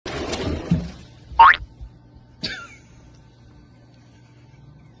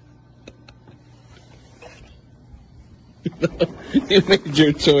You made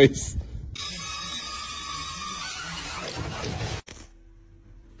your choice.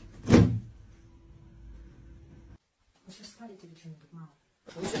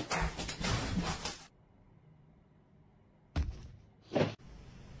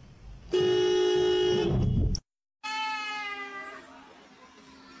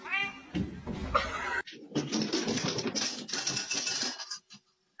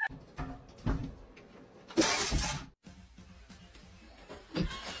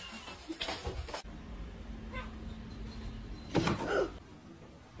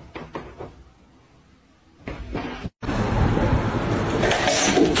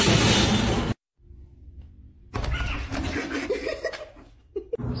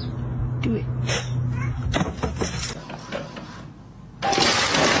 Do it.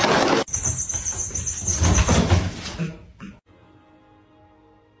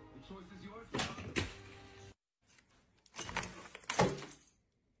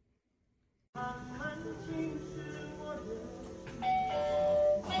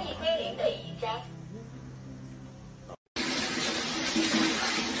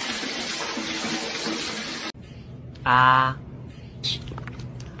 Ah.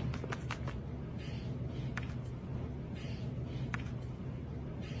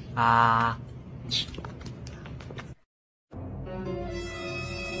 Ah.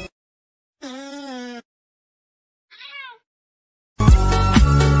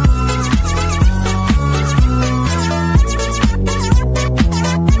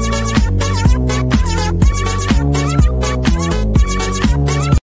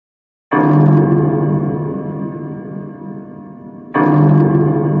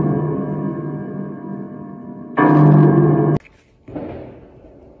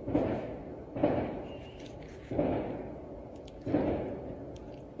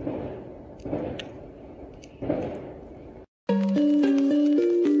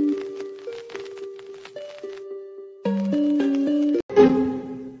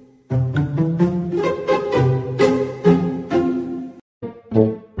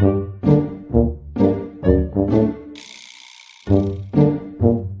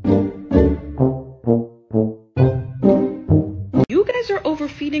 You guys are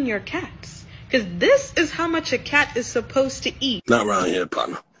overfeeding your cats. Because this is how much a cat is supposed to eat. Not around here,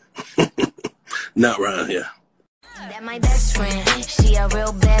 partner. Not around here. That my best friend, she a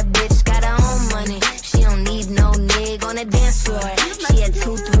real bad bitch, got her own money. She don't need no nigga on the dance floor. She had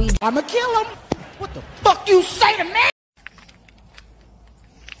 2, 3. I'ma kill him. What the fuck you say to me?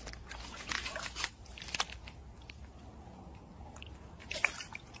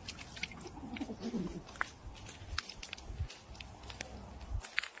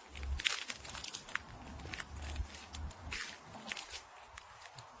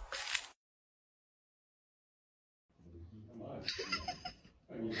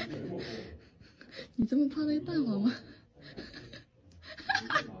你这么怕被淡黄吗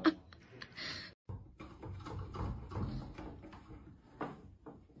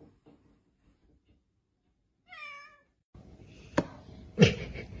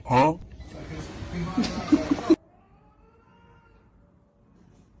？Huh?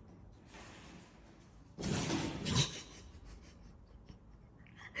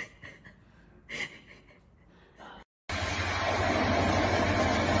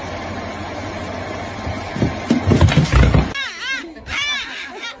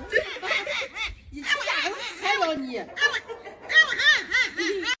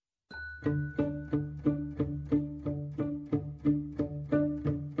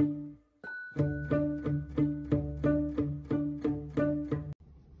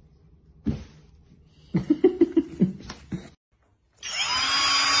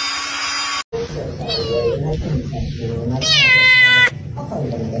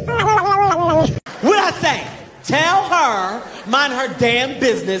 What I say? Tell her, mind her damn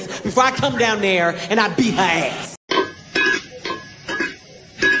business before I come down there and I beat her ass.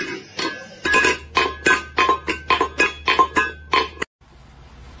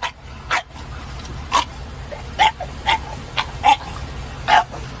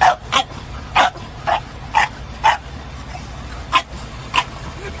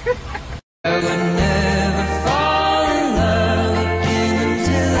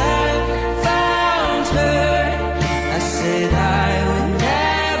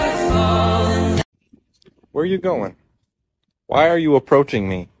 Where are you going? Why are you approaching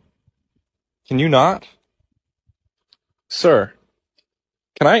me? Can you not? Sir,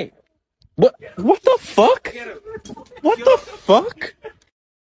 can I? What the fuck? What the fuck?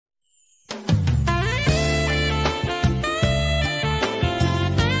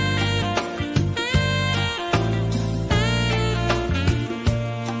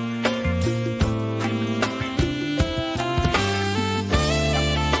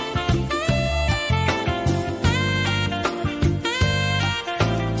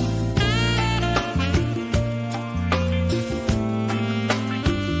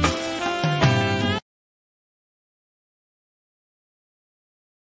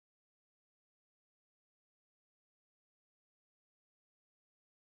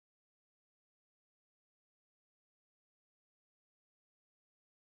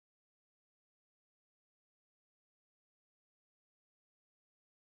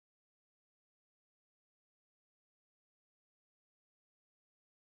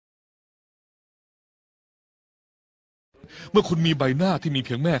 เมื่อคุณมีใบหน้าที่มีเ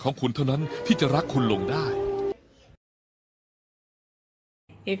พียงแม่ของคุณเท่านั้นที่จะรักคุณลงได้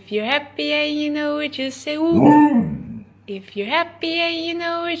If you're happy and you know it, just say ooh. If you're happy and you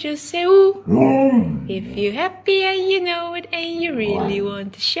know it, just say ooh. If you're happy and you know it and you really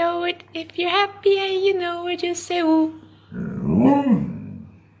want to show it. If you're happy and you know it, just say ooh.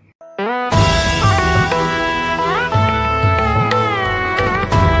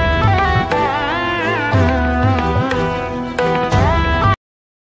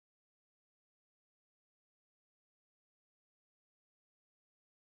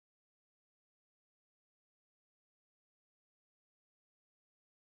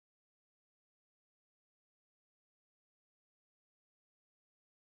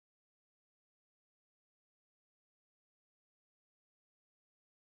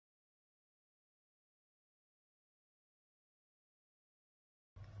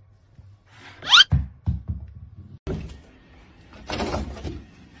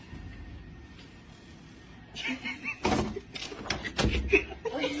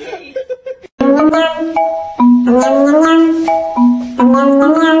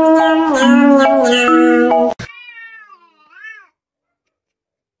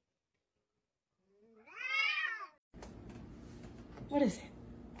 What is it?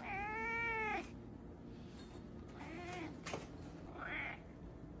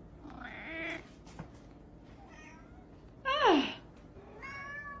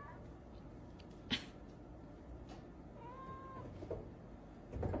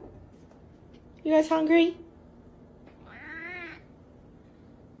 You guys hungry?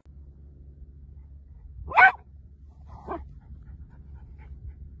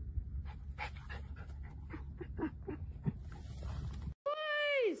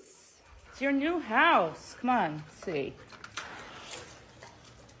 It's your new house. Come on, let's see.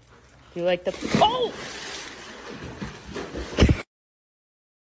 Do you like the... Oh!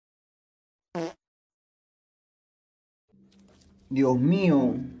 Dios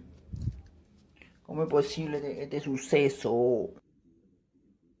mío, ¿cómo es posible este suceso?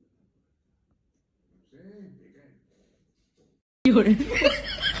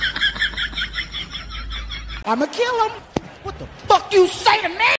 I'ma kill him. What the fuck you say to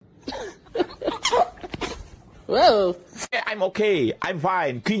me? Whoa. I'm okay. I'm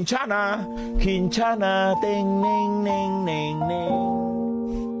fine. Kinchana. Kinchana. Ting, ning, ning, ning, ning.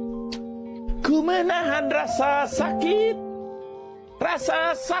 Ku menahan rasa sakit.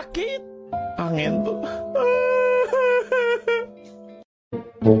 Rasa sakit. Angin tuh.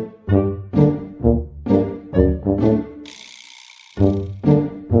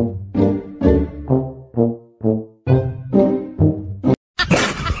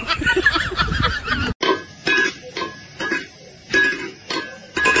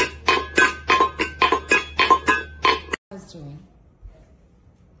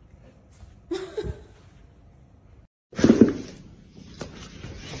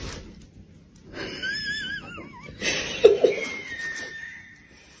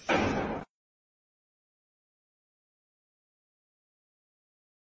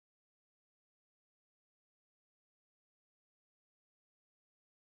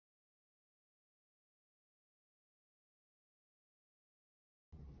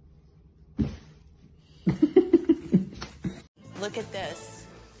 Look at this.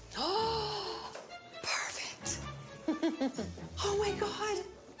 Oh, perfect. Oh my God.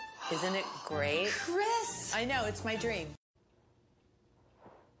 Isn't it great? Chris. I know, it's my dream.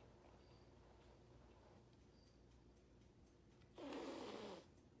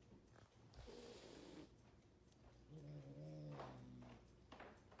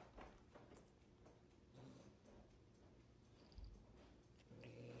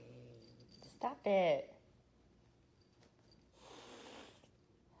 Stop it.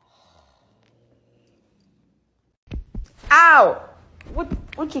 Ow!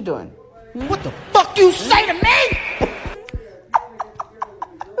 What you doing? What the fuck you say to me?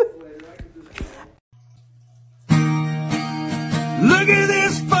 Look at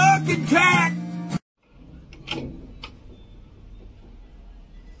this fucking cat.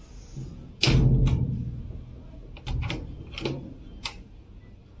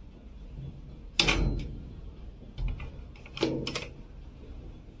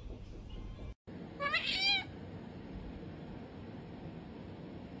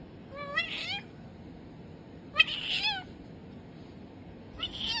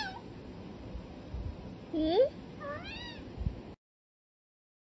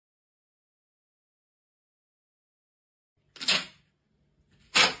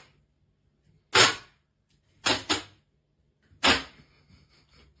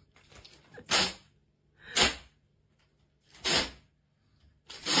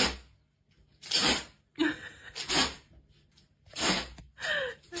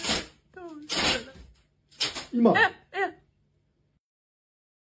 今。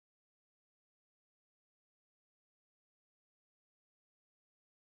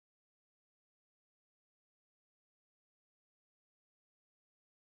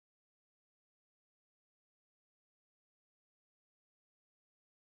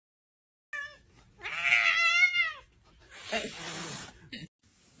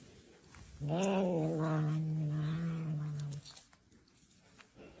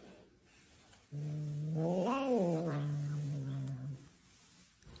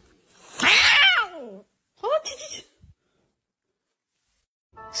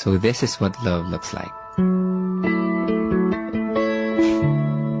So this is what love looks like.